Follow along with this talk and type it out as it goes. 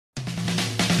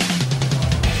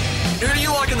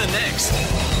the next.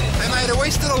 Hey mate, are we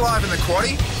still alive in the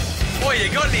quaddie? Boy,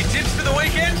 you got any tips for the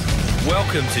weekend?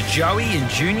 Welcome to Joey and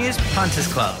Junior's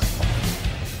Punters Club.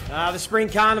 The Spring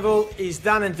Carnival is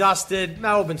done and dusted.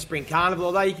 Melbourne Spring Carnival,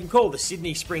 although you can call the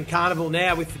Sydney Spring Carnival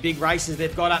now with the big races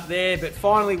they've got up there. But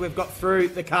finally we've got through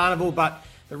the carnival, but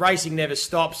the racing never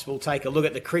stops. We'll take a look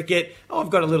at the cricket. I've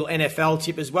got a little NFL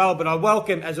tip as well, but I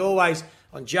welcome, as always,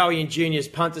 on Joey and Junior's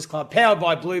Punters Club, powered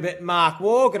by Bluebet, Mark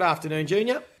Waugh. Good afternoon,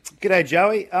 Junior. G'day,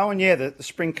 Joey. Oh, and yeah, the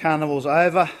Spring Carnival's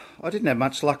over. I didn't have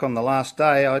much luck on the last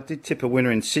day. I did tip a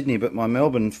winner in Sydney, but my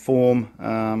Melbourne form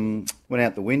went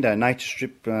out the window. Nature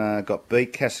Strip got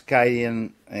beat,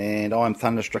 Cascadian, and I'm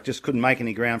Thunderstruck just couldn't make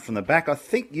any ground from the back. I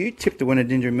think you tipped a winner,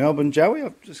 didn't you, in Melbourne, Joey?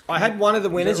 I had one of the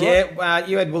winners, right? Yeah.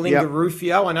 You had Willinga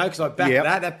Rufio, I know, because I backed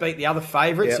that. That beat the other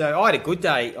favourite. Yep. So I had a good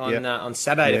day on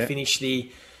Saturday to finish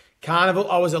the Carnival.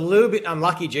 I was a little bit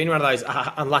unlucky, Junior, one of those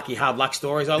unlucky hard luck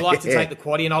stories. I like to take the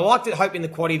quaddie, and I like to hope in the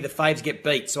quaddie the faves get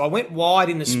beat. So I went wide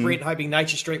in the sprint, hoping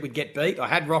Nature Street would get beat. I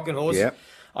had Rockin' Horse. Yep.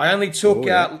 I only took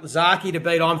Zaki to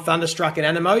beat I'm Thunderstruck and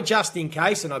Animo, just in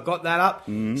case, and I got that up.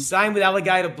 Same with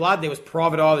Alligator Blood. There was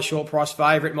Private Eye, the short price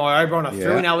favourite, my Oberon. I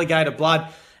threw in Alligator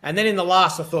Blood. And then in the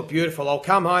last, I thought, beautiful. I'll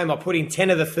come home. I put in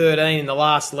 10 of the 13 in the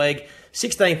last leg.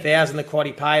 16,000 the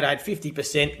quaddie paid. I had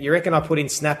 50%. You reckon I put in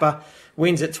Snapper?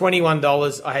 Wins at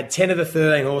 $21. I had 10 of the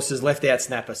 13 horses left out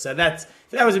Snapper. So that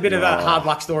was a bit of a hard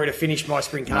luck story to finish my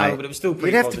Spring Carnival, but it was still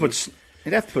pretty positive.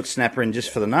 You'd have to put Snapper in just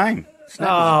for the name.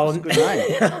 Snapper's a good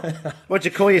name. What'd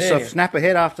you call yourself?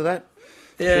 Snapperhead after that?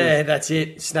 Yeah, that's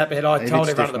it. Snapperhead. I told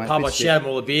everyone at the pub I'd shout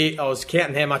them all a beer. I was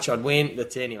counting how much I'd win.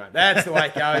 But anyway, that's the way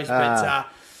it goes. But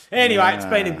anyway, it's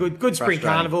been a good Spring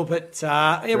Carnival. But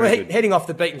we're heading off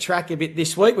the beaten track a bit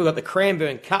this week. We've got the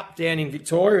Cranbourne Cup down in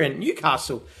Victoria and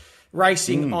Newcastle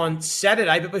racing on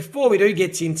Saturday. But before we do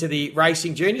get into the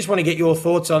racing, June, just want to get your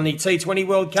thoughts on the T20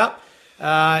 World Cup.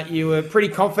 You were pretty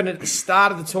confident at the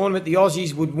start of the tournament the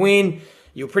Aussies would win.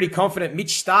 You were pretty confident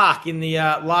Mitch Starc in the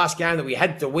last game that we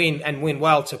had to win and win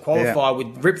well to qualify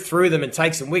would rip through them and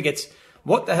take some wickets.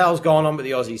 What the hell's going on with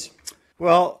the Aussies?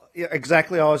 Well, yeah,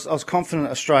 exactly. I was confident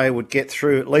Australia would get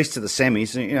through at least to the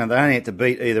semis. You know, they only had to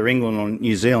beat either England or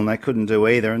New Zealand. They couldn't do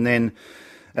either. And then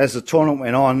as the tournament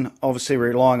went on, obviously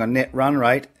relying on net run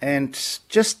rate, and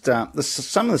just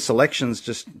some of the selections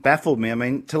just baffled me. I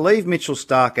mean, to leave Mitchell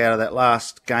Starc out of that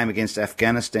last game against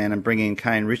Afghanistan and bring in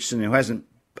Kane Richardson, who hasn't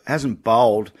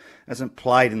bowled, hasn't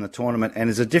played in the tournament, and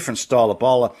is a different style of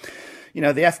bowler. You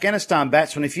know, the Afghanistan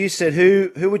batsman, if you said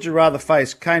who would you rather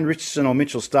face, Kane Richardson or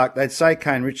Mitchell Starc, they'd say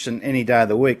Kane Richardson any day of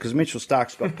the week, because Mitchell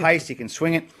Starc's got pace, he can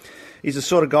swing it. He's the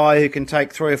sort of guy who can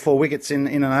take 3 or 4 wickets in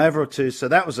an over or two. So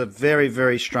that was a very,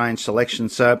 very strange selection.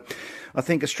 So I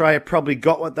think Australia probably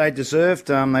got what they deserved.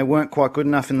 They weren't quite good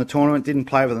enough in the tournament, didn't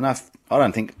play with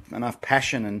enough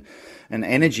passion and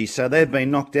energy. So they've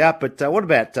been knocked out. But what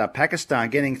about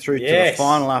Pakistan getting through to the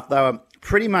final after they were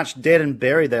pretty much dead and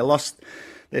buried? They lost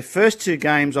their first 2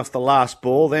 games off the last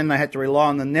ball. Then they had to rely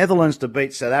on the Netherlands to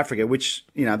beat South Africa, which,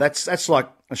 you know, that's like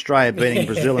Australia beating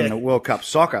Brazil in the World Cup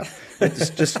soccer. It's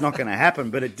just not going to happen,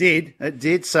 but it did. It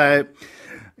did. So,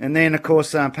 and then, of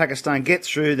course, Pakistan get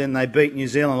through. Then they beat New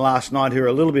Zealand last night, who are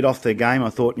a little bit off their game. I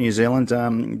thought New Zealand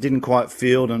didn't quite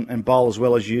field and bowl as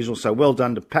well as usual. So well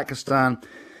done to Pakistan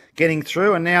getting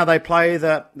through. And now they play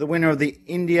the winner of the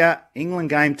India-England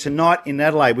game tonight in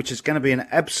Adelaide, which is going to be an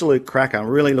absolute cracker. I'm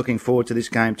really looking forward to this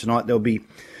game tonight. There'll be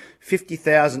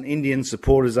 50,000 Indian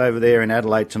supporters over there in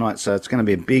Adelaide tonight. So it's going to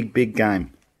be a big, big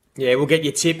game. Yeah, we'll get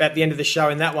your tip at the end of the show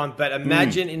in that one. But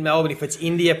imagine in Melbourne if it's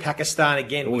India-Pakistan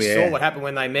again. We saw what happened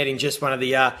when they met in just one of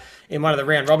the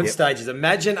round robin stages.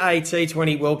 Imagine a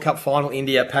T20 World Cup final,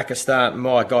 India-Pakistan.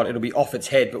 My God, it'll be off its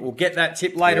head. But we'll get that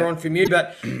tip later on from you.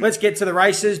 But let's get to the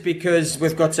races because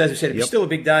we've got, as we said, it's still a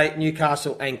big day,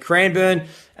 Newcastle and Cranbourne,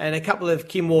 and a couple of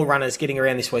Kim Moore runners getting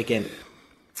around this weekend.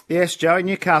 Yes, Joey,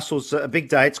 Newcastle's a big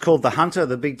day. It's called the Hunter,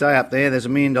 the big day up there. There's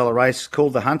 $1 million race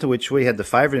called the Hunter, which we had the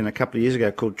favourite in a couple of years ago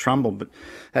called Trumbull, but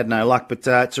had no luck. But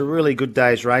it's a really good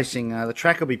day's racing. The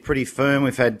track will be pretty firm.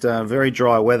 We've had very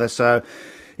dry weather, so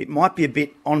it might be a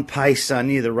bit on pace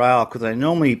near the rail because they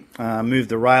normally move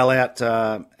the rail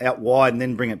out wide and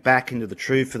then bring it back into the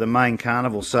true for the main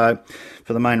carnival, so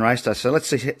for the main race day. So let's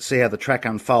see how the track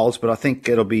unfolds, but I think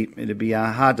it'll be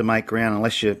hard to make ground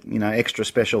unless you're extra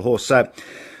special horse. So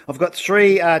I've got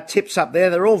 3 tips up there.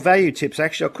 They're all value tips,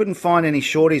 actually. I couldn't find any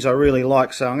shorties I really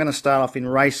like, so I'm going to start off in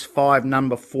race 5,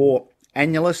 number 4,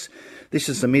 Annulus. This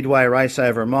is the midway race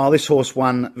over a mile. This horse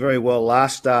won very well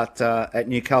last start at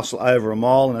Newcastle over a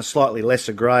mile in a slightly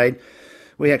lesser grade.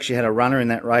 We actually had a runner in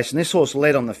that race, and this horse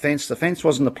led on the fence. The fence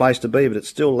wasn't the place to be, but it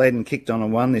still led and kicked on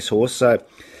and won this horse. So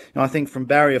I think from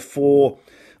barrier 4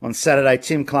 on Saturday.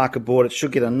 Tim Clark aboard. It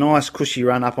should get a nice cushy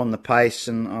run up on the pace,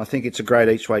 and I think it's a great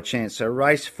each-way chance. So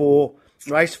race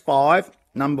 5,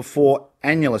 number 4,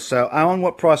 Annulus. So, Owen,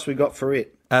 what price we got for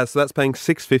it? So that's paying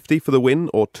 $6.50 for the win,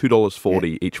 or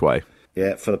 $2.40 each way.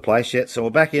 Yeah, for the place, yeah. So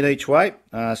we'll back it each way.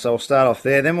 So we'll start off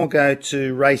there. Then we'll go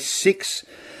to race 6.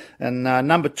 And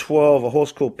number 12, a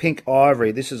horse called Pink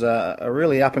Ivory. This is a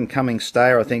really up-and-coming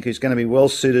stayer, I think, who's going to be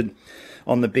well-suited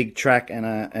on the big track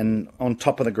and on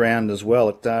top of the ground as well.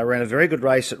 It ran a very good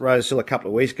race at Rosehill a couple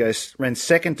of weeks ago. Ran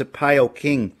second to Pale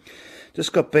King.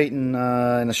 Just got beaten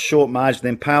in a short margin.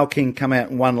 Then Pale King come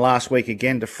out and won last week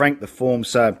again to frank the form.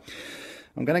 So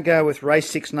I'm going to go with race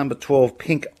 6, number 12,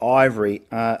 Pink Ivory,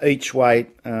 each way.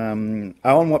 Owen,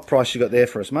 what price you got there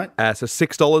for us, mate? So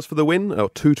 $6 for the win, or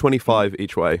 $2.25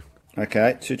 each way.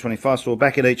 Okay, $2.25, so we'll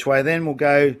back it each way. Then we'll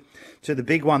go to the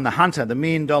big one, the Hunter, the $1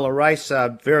 million race.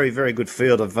 Very, very good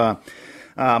field of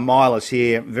milers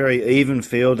here. Very even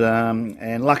field,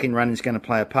 and luck in running is going to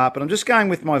play a part. But I'm just going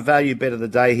with my value bet of the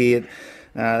day here.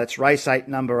 That's race 8,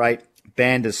 number 8,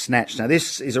 Bander's Snatch. Now,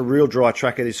 this is a real dry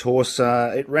tracker, this horse.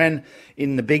 It ran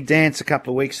in the big dance a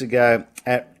couple of weeks ago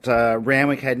at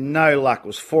Randwick. Had no luck. It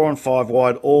was 4 and 5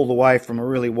 wide all the way from a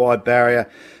really wide barrier.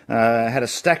 Had a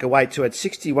stack of weight too. Had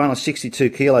 61 or 62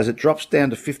 kilos. It drops down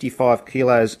to 55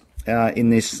 kilos in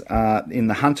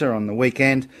the Hunter on the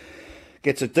weekend.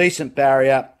 Gets a decent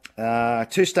barrier.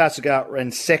 2 starts ago, it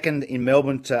ran second in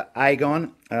Melbourne to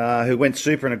Agon, who went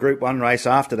super in a Group 1 race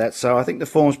after that. So I think the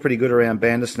form's pretty good around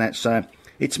Bandersnatch. So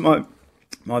it's my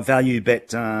value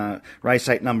bet, race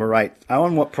 8, number 8.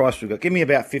 Owen, what price we got? Give me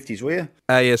about 50s, will you?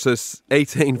 Yeah, so it's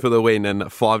 18 for the win and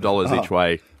 $5 each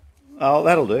way. Oh,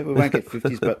 that'll do. We won't get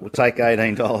 50s, but we'll take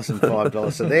 $18 and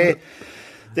 $5. So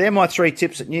they're my 3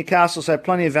 tips at Newcastle, so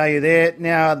plenty of value there.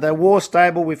 Now, the War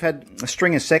Stable, we've had a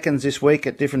string of seconds this week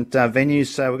at different venues,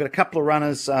 so we've got a couple of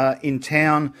runners in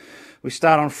town. We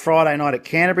start on Friday night at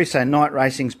Canterbury, so night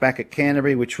racing's back at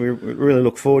Canterbury, which we really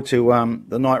look forward to,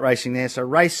 the night racing there. So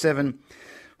race 7,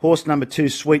 horse number 2,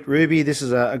 Sweet Ruby. This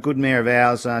is a good mare of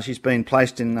ours. She's been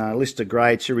placed in Lister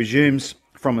grade. She resumes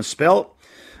from a spell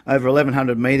over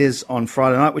 1,100 metres on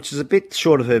Friday night, which is a bit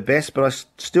short of her best, but I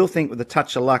still think with a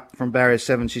touch of luck from Barrier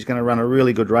 7, she's going to run a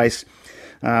really good race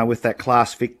with that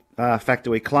class factor.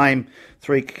 We claim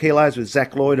 3 kilos with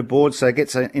Zach Lloyd aboard, so it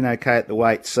gets in okay at the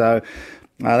weight. So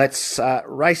that's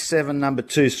race 7, number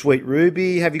 2, Sweet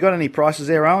Ruby. Have you got any prices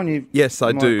there, Owen? Yes,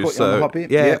 I do. So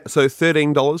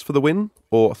 $13 for the win,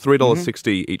 or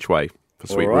 $3.60 each way for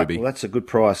Sweet Ruby. Well, that's a good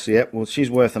price. Yep. Well,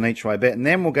 she's worth an each way bet. And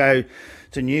then we'll go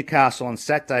to Newcastle on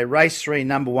Saturday. Race 3,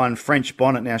 number 1, French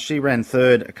Bonnet. Now, she ran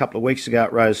third a couple of weeks ago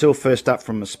at Rosehill, first up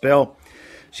from a spell.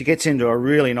 She gets into a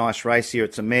really nice race here.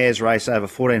 It's a mare's race over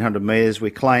 1,400 metres.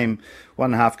 We claim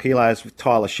 1.5 kilos with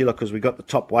Tyler Schiller because we got the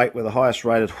top weight with the highest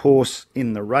rated horse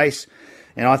in the race.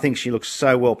 And I think she looks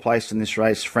so well placed in this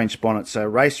race, French Bonnet. So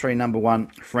race 3, number 1,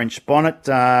 French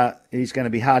Bonnet. He's going to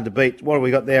be hard to beat. What have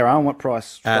we got there, Owen? What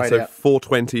price? So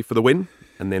 $4.20 for the win,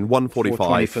 and then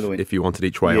 $1.45 if you wanted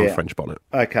each way on French Bonnet.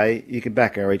 Okay, you could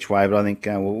back her each way, but I think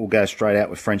we'll go straight out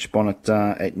with French Bonnet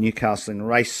at Newcastle in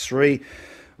race 3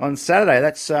 on Saturday.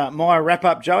 That's my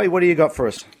wrap-up. Joey, what do you got for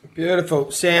us?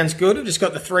 Beautiful. Sounds good. I've just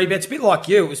got the 3 bets. A bit like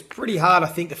you. It was pretty hard, I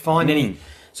think, to find any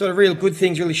sort of real good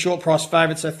things, really short price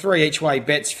favourites. So 3 each way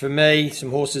bets for me.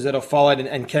 Some horses that I've followed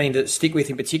and keen to stick with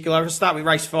in particular. I'll start with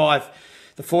race 5,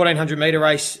 the 1,400 metre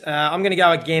race. I'm going to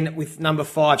go again with number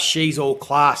 5, She's All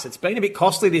Class. It's been a bit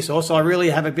costly, this horse. I really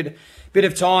have a bit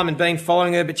of time and been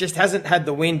following her, but just hasn't had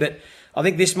the win. But I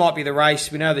think this might be the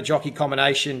race. We know the jockey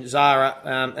combination, Zara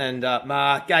and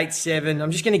Ma, gate 7.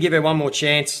 I'm just going to give her one more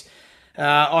chance.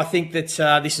 I think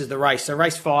that this is the race. So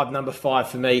race 5, number 5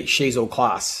 for me, She's All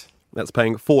Class. That's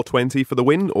paying $4.20 for the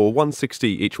win, or $1.60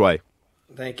 each way.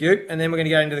 Thank you. And then we're going to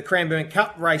go into the Cranbourne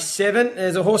Cup, race 7.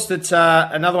 There's a horse that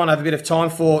another one I have a bit of time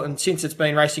for, and since it's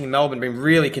been racing in Melbourne, been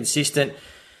really consistent.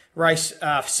 Race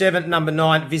 7, number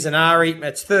 9, Visionari.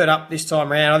 It's third up this time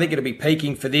round. I think it'll be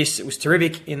peaking for this. It was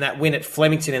terrific in that win at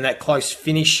Flemington in that close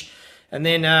finish. And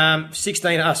then went up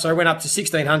to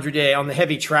 1,600, on the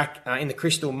heavy track in the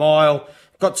Crystal Mile.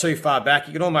 Got too far back.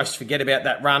 You could almost forget about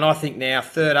that run. I think now,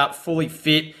 third up, fully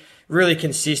fit, really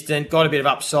consistent, got a bit of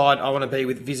upside. I want to be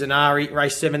with Visionari,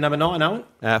 race 7, number 9, Owen.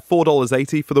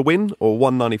 $4.80 for the win, or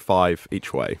 $1.95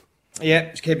 each way. Yeah,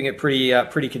 it's keeping it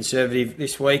pretty conservative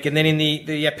this week. And then in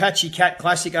the Apache Cat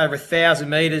Classic over 1,000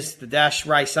 metres, the dash,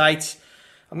 race 8.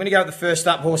 I'm going to go with the first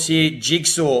up horse here,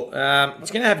 Jigsaw.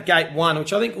 It's going to have gate 1,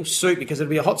 which I think will suit because it'll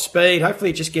be a hot speed.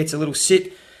 Hopefully it just gets a little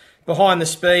sit behind the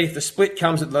speed. If the split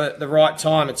comes at the right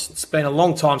time, it's been a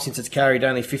long time since it's carried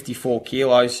only 54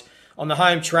 kilos. On the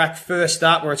home track, first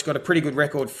up, where it's got a pretty good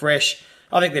record fresh,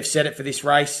 I think they've set it for this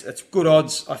race. It's good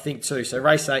odds, I think, too. So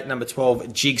race 8, number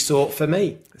 12, Jigsaw for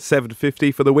me.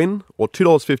 $7.50 for the win, or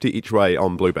 $2.50 each way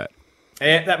on Bluebet.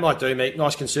 Yeah, that might do me.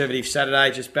 Nice conservative Saturday,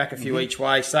 just back a few each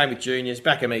way. Same with juniors,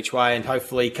 back them each way, and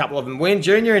hopefully a couple of them win,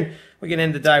 Junior, and we can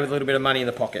end the day with a little bit of money in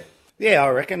the pocket. Yeah, I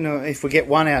reckon if we get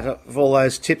one out of all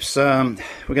those tips, we're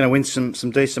going to win some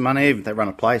decent money. Even if they run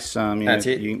a place, That's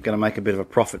it. You're going to make a bit of a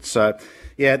profit. So,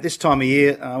 yeah, this time of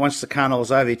year, once the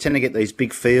carnival's over, you tend to get these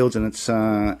big fields, and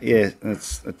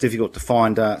it's difficult to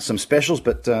find some specials,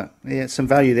 but some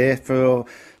value there for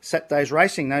Saturday's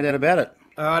racing, no doubt about it.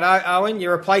 All right, Owen,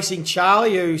 you're replacing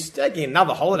Charlie, who's taking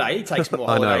another holiday. He takes more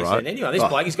holidays than anyone. This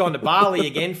bloke, he's gone to Bali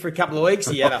again for a couple of weeks.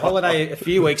 He had a holiday a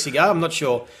few weeks ago. I'm not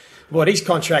sure what his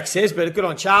contract says, but good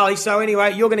on Charlie. So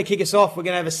anyway, you're going to kick us off. We're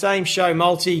going to have a same show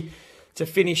multi to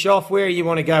finish off. Where do you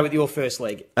want to go with your first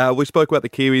leg? We spoke about the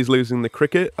Kiwis losing the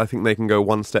cricket. I think they can go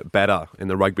one step better in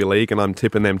the rugby league, and I'm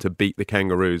tipping them to beat the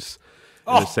Kangaroos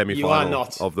in the semi-final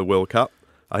of the World Cup.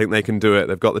 I think they can do it.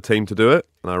 They've got the team to do it,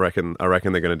 and I reckon they're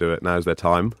going to do it. Now's their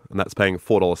time, and that's paying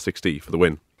 $4.60 for the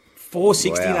win.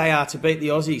 $4.60 they are to beat the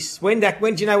Aussies. When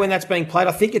do you know when that's being played?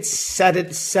 I think it's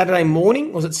Saturday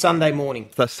morning, or is it Sunday morning?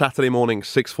 That's Saturday morning,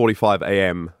 6:45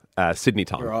 a.m. Sydney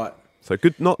time. Right. So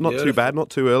good, not too bad, not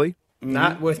too early.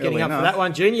 Nah, worth getting up for that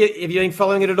one. Junior, have you been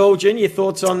following it at all, Junior? Your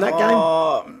thoughts on that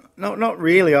game? No, not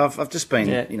really. I've just been,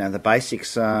 the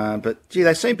basics. But, gee,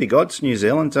 they seem big odds, New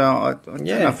Zealand. I don't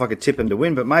know if I could tip them to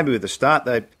win, but maybe with the start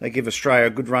they give Australia a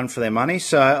good run for their money.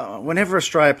 So whenever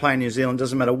Australia play New Zealand,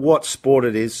 doesn't matter what sport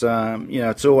it is,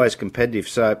 it's always competitive.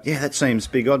 So, that seems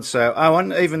big odds. So,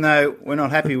 Owen, even though we're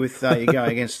not happy with you going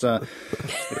against the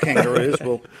Kangaroos,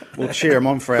 we'll cheer them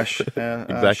on for our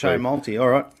show multi. All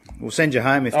right. We'll send you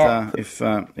home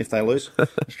if they lose,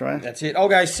 Australia. That's it. I'll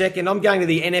go second. I'm going to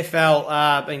the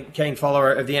NFL. Been a keen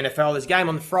follower of the NFL. There's a game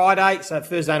on Friday, so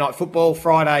Thursday night football,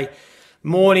 Friday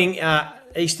morning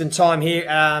Eastern time here.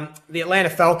 The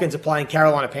Atlanta Falcons are playing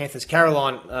Carolina Panthers.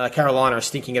 Carolina are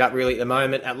stinking it up really at the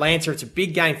moment. Atlanta, it's a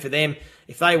big game for them.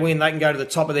 If they win, they can go to the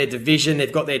top of their division.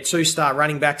 They've got their 2-star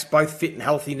running backs, both fit and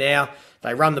healthy now.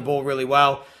 They run the ball really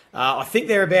well. I think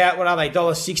they're about, what are they,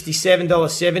 $1.67,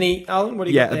 $1.70? Owen, what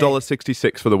do you get there?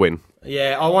 $1.66 for the win.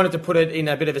 Yeah, I wanted to put it in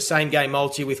a bit of a same-game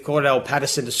multi with Cordell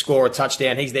Patterson to score a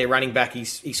touchdown. He's their running back. He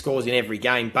scores in every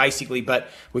game, basically, but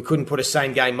we couldn't put a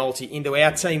same-game multi into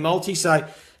our team multi, so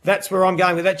that's where I'm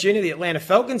going with that, Junior, the Atlanta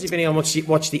Falcons. If anyone wants to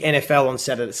watch the NFL on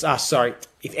Saturday,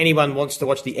 if anyone wants to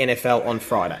watch the NFL on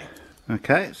Friday.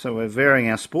 Okay, so we're varying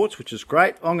our sports, which is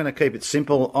great. I'm going to keep it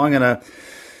simple. I'm going to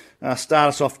start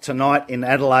us off tonight in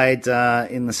Adelaide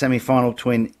in the semi-final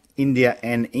between India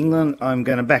and England. I'm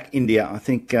going to back India. I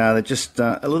think they're just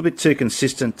a little bit too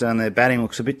consistent and their batting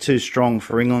looks a bit too strong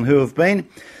for England, who have been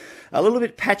a little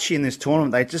bit patchy in this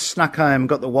tournament. They just snuck home,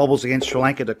 got the wobbles against Sri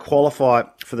Lanka to qualify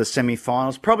for the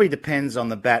semi-finals. Probably depends on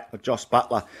the bat of Josh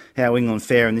Buttler, how England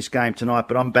fare in this game tonight,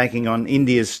 but I'm banking on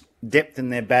India's depth in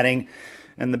their batting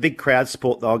and the big crowd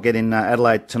support they'll get in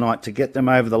Adelaide tonight to get them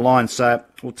over the line. So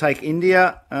we'll take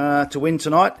India to win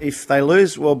tonight. If they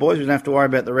lose, well, boys, we don't have to worry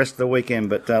about the rest of the weekend,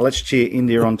 but let's cheer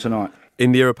India on tonight.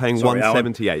 India are paying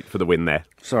 $1.78 for the win there.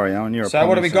 Sorry, Owen, you're a So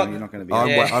what have we got? You're not going to be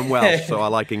I'm Welsh, so I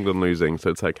like England losing, so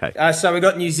it's okay. So we've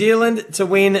got New Zealand to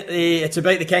win, to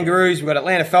beat the Kangaroos. We've got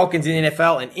Atlanta Falcons in the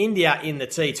NFL and India in the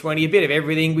T20. A bit of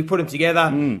everything. We put them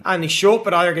together. Only short,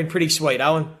 but I reckon pretty sweet,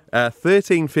 Owen.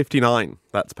 $13.59,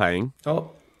 that's paying.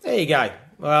 Oh, there you go.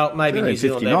 Well, maybe New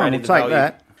Zealand. We'll take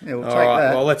that. Yeah, we'll take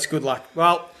that. Well, that's good luck.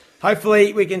 Well,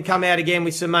 hopefully we can come out again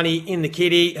with some money in the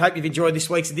kitty. Hope you've enjoyed this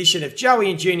week's edition of Joey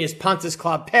and Junior's Punters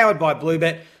Club, powered by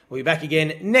Bluebet. We'll be back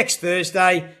again next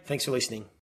Thursday. Thanks for listening.